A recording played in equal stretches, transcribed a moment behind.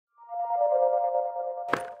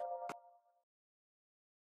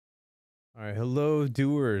All right, hello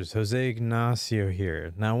doers, Jose Ignacio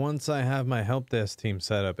here. Now, once I have my help desk team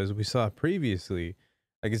set up, as we saw previously,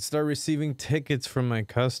 I can start receiving tickets from my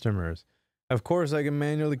customers. Of course, I can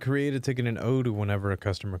manually create a ticket in Odoo whenever a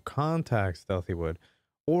customer contacts Stealthywood,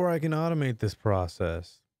 or I can automate this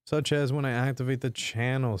process, such as when I activate the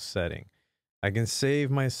channel setting. I can save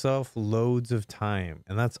myself loads of time,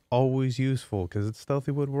 and that's always useful because it's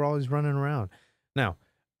Stealthywood, we're always running around. Now,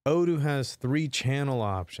 Odoo has 3 channel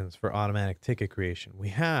options for automatic ticket creation. We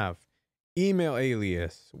have email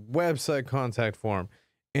alias, website contact form,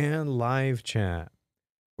 and live chat.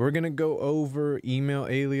 We're going to go over email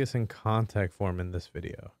alias and contact form in this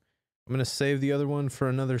video. I'm going to save the other one for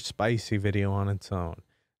another spicy video on its own.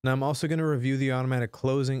 Now, I'm also going to review the automatic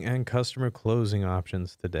closing and customer closing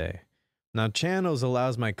options today. Now, channels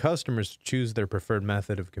allows my customers to choose their preferred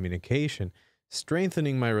method of communication,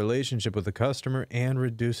 strengthening my relationship with the customer and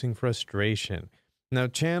reducing frustration. Now,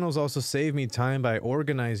 channels also save me time by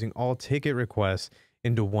organizing all ticket requests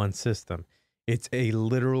into one system. It's a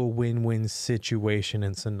literal win-win situation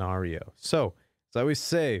and scenario. So, as I always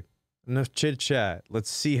say, enough chit-chat. Let's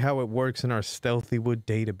see how it works in our Stealthywood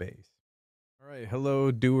database. All right,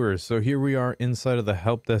 hello doers. So here we are inside of the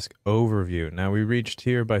Helpdesk overview. Now, we reached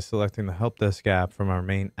here by selecting the Helpdesk app from our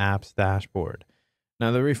main apps dashboard. Now,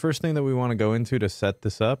 the very first thing that we want to go into to set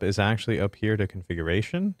this up is actually up here to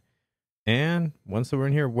configuration. And once we're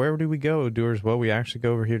in here, where do we go, doers? Well, we actually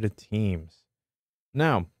go over here to teams.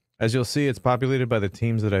 Now, as you'll see, it's populated by the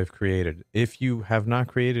teams that I've created. If you have not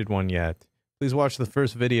created one yet, please watch the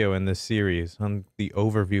first video in this series on the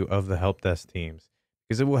overview of the Helpdesk teams,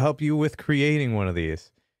 because it will help you with creating one of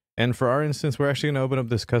these. And for our instance, we're actually going to open up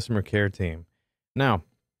this customer care team. Now,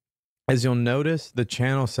 as you'll notice, the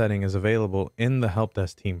channel setting is available in the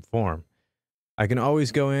Helpdesk team form. I can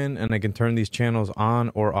always go in and I can turn these channels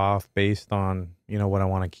on or off based on, what I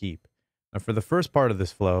want to keep. Now, for the first part of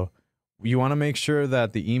this flow, you want to make sure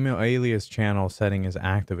that the email alias channel setting is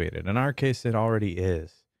activated. In our case, it already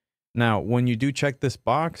is. Now, when you do check this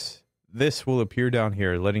box, this will appear down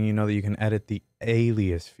here, letting you know that you can edit the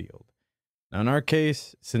alias field. Now, in our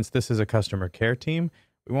case, since this is a customer care team,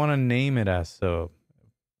 we want to name it as so.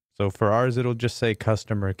 So for ours, it'll just say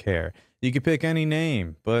customer care. You could pick any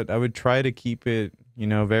name, but I would try to keep it,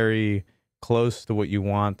 very close to what you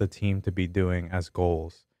want the team to be doing as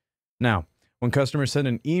goals. Now, when customers send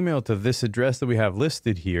an email to this address that we have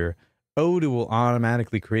listed here, Odoo will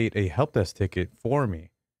automatically create a Helpdesk ticket for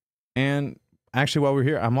me. And actually, while we're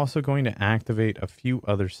here, I'm also going to activate a few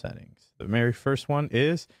other settings. The very first one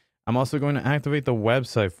is I'm also going to activate the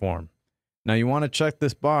website form. Now, you want to check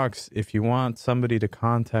this box if you want somebody to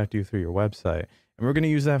contact you through your website. And we're going to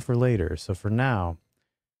use that for later. So for now,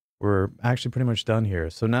 we're actually pretty much done here.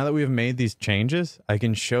 So now that we have made these changes, I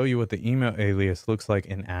can show you what the email alias looks like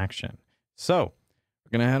in action. So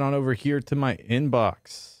we're going to head on over here to my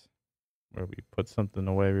inbox, where we put something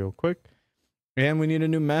away real quick. And we need a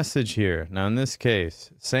new message here. Now, in this case,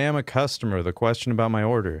 say I'm a customer. The question about my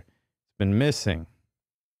order has been missing.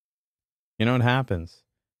 You know what happens?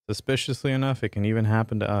 Suspiciously enough, it can even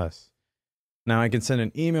happen to us. Now, I can send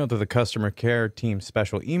an email to the customer care team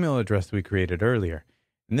special email address that we created earlier.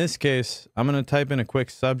 In this case, I'm going to type in a quick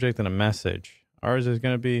subject and a message. Ours is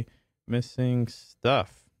going to be missing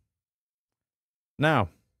stuff. Now,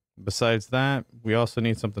 besides that, we also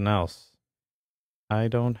need something else. I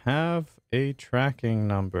don't have a tracking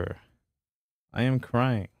number. I am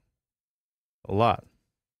crying a lot.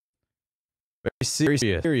 Very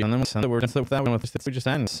serious. And then we'll send the word with that one with we just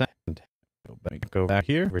end. Send. Go back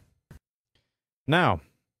here. Now,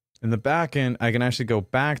 in the back end, I can actually go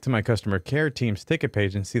back to my customer care team's ticket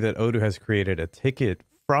page and see that Odoo has created a ticket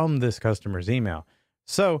from this customer's email.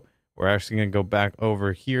 So we're actually going to go back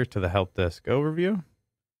over here to the Helpdesk overview.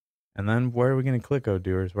 And then where are we going to click,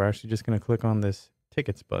 Odooers? We're actually just going to click on this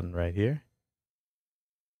tickets button right here.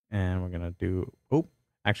 And we're going to do,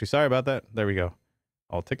 actually, sorry about that. There we go.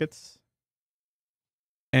 All tickets.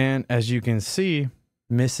 And as you can see,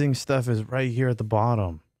 missing stuff is right here at the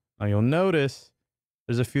bottom. Now you'll notice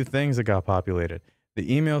there's a few things that got populated.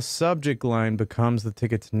 The email subject line becomes the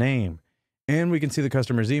ticket's name. And we can see the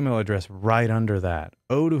customer's email address right under that.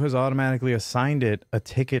 Odoo has automatically assigned it a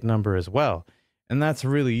ticket number as well. And that's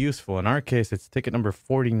really useful. In our case, it's ticket number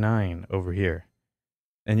 49 over here.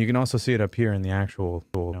 And you can also see it up here in the actual,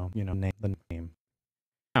 name, the name.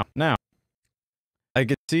 Now, I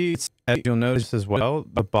can see, as you'll notice as well,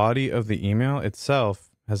 the body of the email itself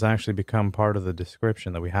has actually become part of the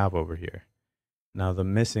description that we have over here. Now, the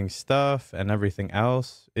missing stuff and everything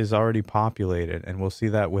else is already populated, and we'll see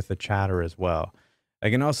that with the chatter as well. I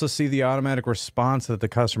can also see the automatic response that the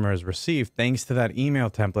customer has received thanks to that email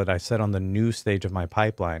template I set on the new stage of my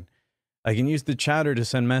pipeline. I can use the chatter to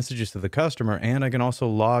send messages to the customer, and I can also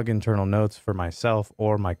log internal notes for myself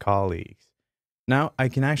or my colleagues. Now, I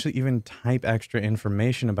can actually even type extra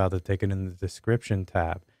information about the ticket in the description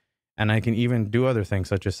tab. And I can even do other things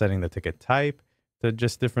such as setting the ticket type to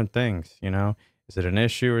just different things, you know? Is it an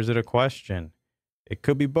issue or is it a question? It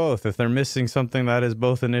could be both if they're missing something that is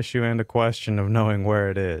both an issue and a question of knowing where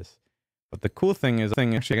it is. But the cool thing is, I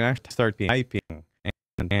can actually start typing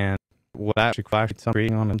and will actually flash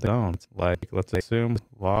something on its own. Like, let's assume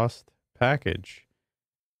lost package.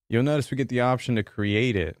 You'll notice we get the option to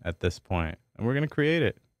create it at this point, and we're going to create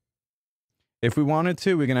it. If we wanted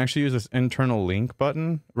to, we can actually use this internal link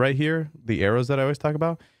button right here, the arrows that I always talk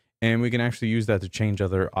about, and we can actually use that to change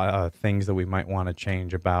other things that we might want to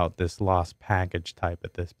change about this lost package type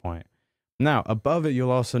at this point. Now, above it,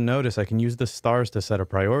 you'll also notice I can use the stars to set a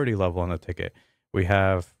priority level on the ticket. We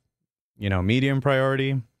have, medium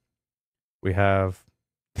priority. We have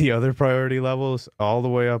the other priority levels all the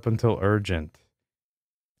way up until urgent.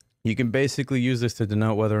 You can basically use this to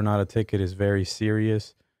denote whether or not a ticket is very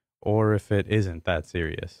serious or if it isn't that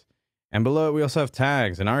serious. And below it, we also have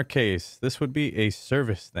tags. In our case, this would be a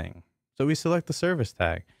service thing. So we select the service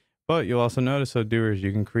tag. But you'll also notice, Odooers,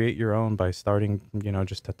 you can create your own by starting,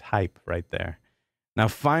 just to type right there. Now,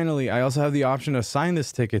 finally, I also have the option to assign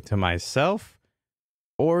this ticket to myself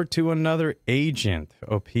or to another agent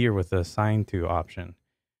up here with the assign to option.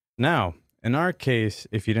 Now, in our case,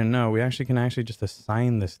 if you didn't know, we can just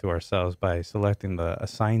assign this to ourselves by selecting the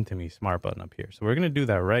assign to me smart button up here. So we're going to do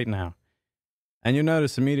that right now. And you'll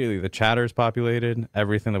notice immediately the chatter is populated,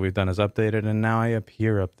 everything that we've done is updated, and now I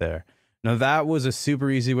appear up there. Now that was a super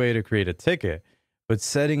easy way to create a ticket, but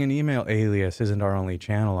setting an email alias isn't our only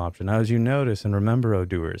channel option. Now, as you notice and remember,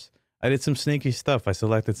 Odooers, I did some sneaky stuff. I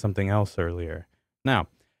selected something else earlier. Now,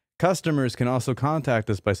 customers can also contact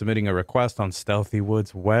us by submitting a request on Stealthy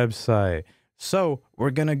Wood's website. So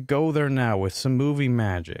we're going to go there now with some movie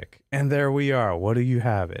magic. And there we are. What do you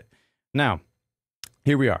have it? Now,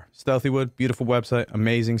 here we are. Stealthy Wood, beautiful website,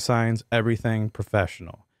 amazing signs, everything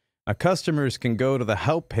professional. Now, customers can go to the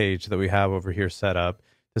help page that we have over here set up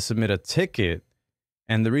to submit a ticket.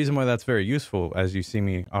 And the reason why that's very useful, as you see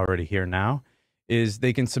me already here now, is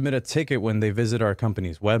they can submit a ticket when they visit our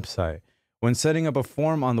company's website. When setting up a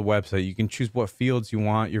form on the website, you can choose what fields you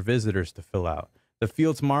want your visitors to fill out. The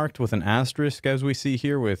fields marked with an asterisk, as we see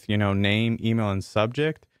here with, name, email, and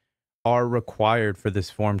subject, are required for this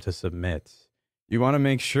form to submit. You want to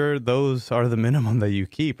make sure those are the minimum that you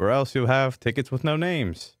keep, or else you'll have tickets with no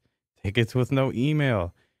names, tickets with no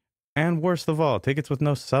email, and worst of all, tickets with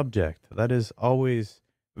no subject. That is always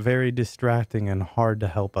very distracting and hard to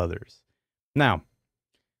help others. Now,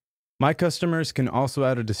 my customers can also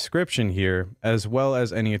add a description here, as well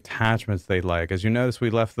as any attachments they'd like. As you notice, we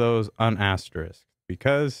left those unasterisked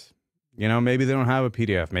because, maybe they don't have a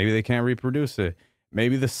PDF. Maybe they can't reproduce it.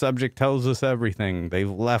 Maybe the subject tells us everything. They've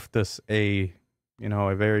left us a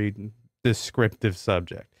very descriptive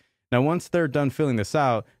subject. Now, once they're done filling this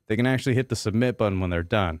out, they can actually hit the submit button when they're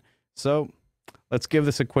done. So let's give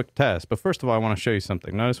this a quick test. But first of all, I want to show you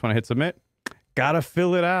something. Notice when I hit submit, gotta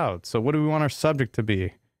fill it out. So what do we want our subject to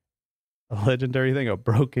be? A legendary thing, a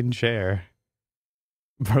broken chair.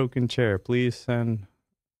 Broken chair. Please send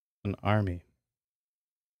an army.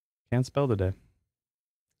 Can't spell today.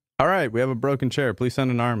 All right, we have a broken chair. Please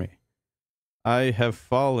send an army. I have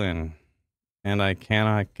fallen and I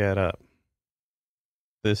cannot get up.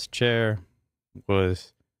 This chair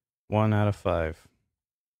was 1 out of 5.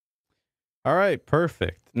 All right,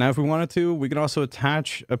 perfect. Now, if we wanted to, we can also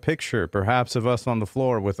attach a picture, perhaps of us on the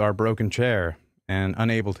floor with our broken chair and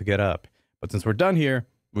unable to get up. But since we're done here,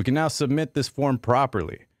 we can now submit this form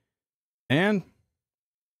properly. And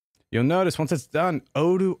you'll notice once it's done,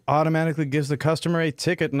 Odoo automatically gives the customer a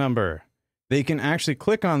ticket number. They can actually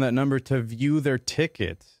click on that number to view their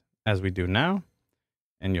ticket, as we do now.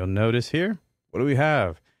 And you'll notice here, what do we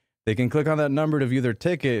have? They can click on that number to view their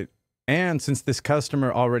ticket. And since this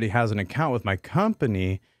customer already has an account with my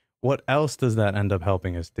company, what else does that end up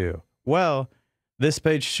helping us do? Well, this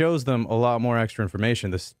page shows them a lot more extra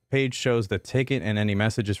information. This page shows the ticket and any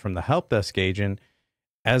messages from the Helpdesk agent,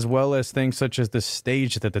 as well as things such as the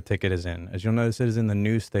stage that the ticket is in. As you'll notice, it is in the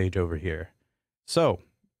new stage over here. So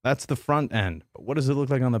that's the front end. But what does it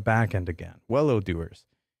look like on the back end again? Well, Odooers,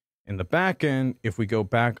 in the back end, if we go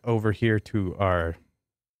back over here to our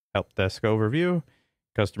Helpdesk overview,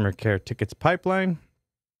 customer care tickets pipeline,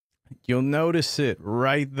 you'll notice it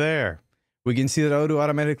right there. We can see that Odoo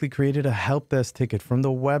automatically created a Helpdesk ticket from the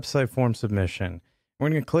website form submission. We're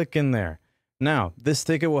going to click in there. Now, this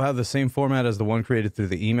ticket will have the same format as the one created through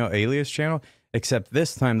the email alias channel, except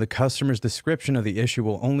this time the customer's description of the issue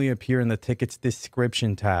will only appear in the ticket's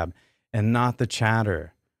description tab and not the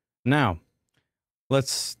chatter. Now,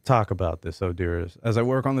 let's talk about this, Odoo. As I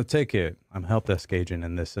work on the ticket, I'm Helpdesk agent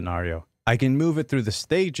in this scenario. I can move it through the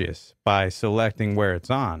stages by selecting where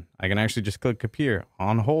it's on. I can actually just click up here,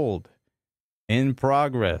 on hold, in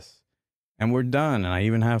progress, and we're done. And I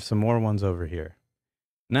even have some more ones over here.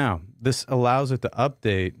 Now, this allows it to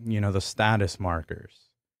update, the status markers.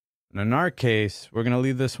 And in our case, we're going to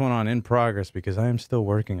leave this one on in progress because I am still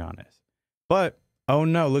working on it. But, oh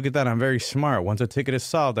no, look at that. I'm very smart. Once a ticket is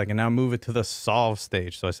solved, I can now move it to the solve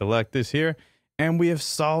stage. So I select this here, and we have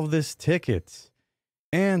solved this ticket.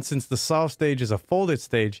 And since the solve stage is a folded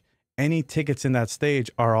stage, any tickets in that stage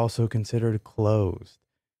are also considered closed.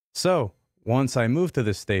 So once I move to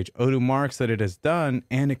this stage, Odoo marks that it is done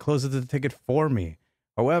and it closes the ticket for me.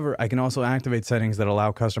 However, I can also activate settings that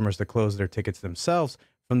allow customers to close their tickets themselves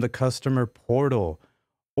from the customer portal,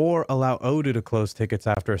 or allow Odoo to close tickets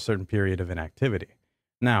after a certain period of inactivity.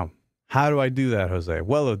 Now, how do I do that, Jose?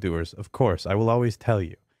 Well, Odooers, of course, I will always tell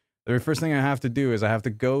you. The very first thing I have to do is I have to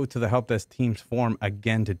go to the Helpdesk Teams form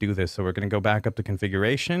again to do this. So we're going to go back up to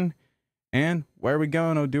configuration. And where are we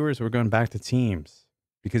going, Odooers? We're going back to Teams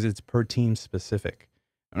because it's per team specific.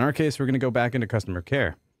 In our case, we're going to go back into customer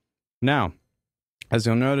care. Now, as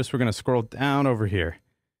you'll notice, we're going to scroll down over here,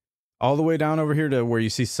 all the way down over here to where you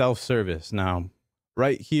see self-service. Now,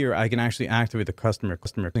 right here, I can actually activate the customer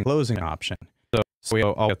closing option. So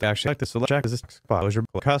I'll actually like to select this closure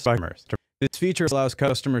customers. This feature allows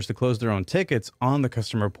customers to close their own tickets on the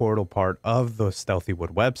customer portal part of the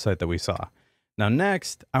Stealthywood website that we saw. Now,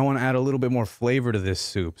 next, I want to add a little bit more flavor to this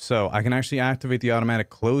soup. So I can actually activate the automatic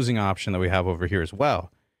closing option that we have over here as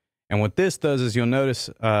well. And what this does is you'll notice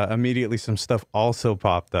immediately some stuff also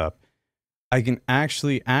popped up. I can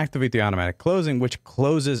actually activate the automatic closing, which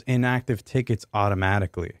closes inactive tickets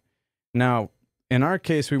automatically. Now, in our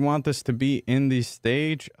case, we want this to be in the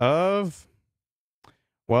stage of,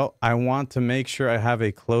 well, I want to make sure I have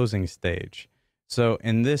a closing stage. So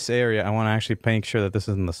in this area, I want to actually make sure that this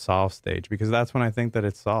is in the solve stage because that's when I think that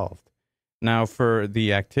it's solved. Now for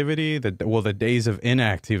the activity, the days of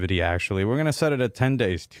inactivity, actually, we're going to set it at 10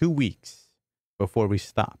 days, 2 weeks before we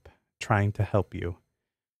stop trying to help you.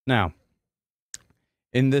 Now,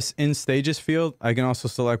 in this in stages field, I can also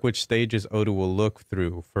select which stages Odoo will look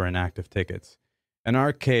through for inactive tickets. In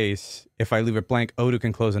our case, if I leave it blank, Odoo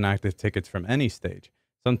can close inactive tickets from any stage.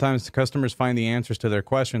 Sometimes customers find the answers to their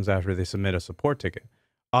questions after they submit a support ticket.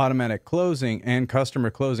 Automatic closing and customer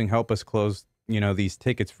closing help us close these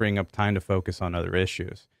tickets, freeing up time to focus on other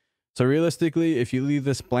issues. So realistically, if you leave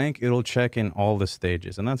this blank, it'll check in all the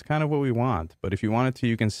stages, and that's kind of what we want. But if you wanted to,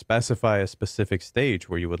 you can specify a specific stage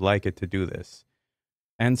where you would like it to do this.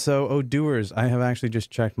 And so, Odooers, I have actually just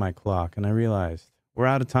checked my clock, and I realized we're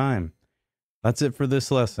out of time. That's it for this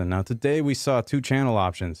lesson. Now, today we saw 2 channel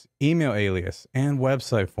options, email alias and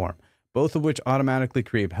website form, both of which automatically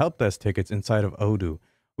create Helpdesk tickets inside of Odoo.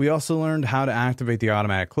 We also learned how to activate the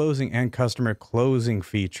automatic closing and customer closing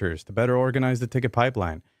features to better organize the ticket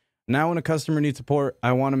pipeline. Now, when a customer needs support,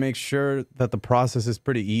 I want to make sure that the process is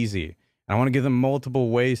pretty easy. I want to give them multiple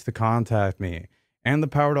ways to contact me and the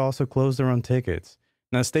power to also close their own tickets.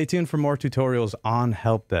 Now, stay tuned for more tutorials on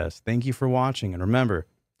Helpdesk. Thank you for watching, and remember,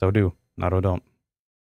 Odoo, not Odoo.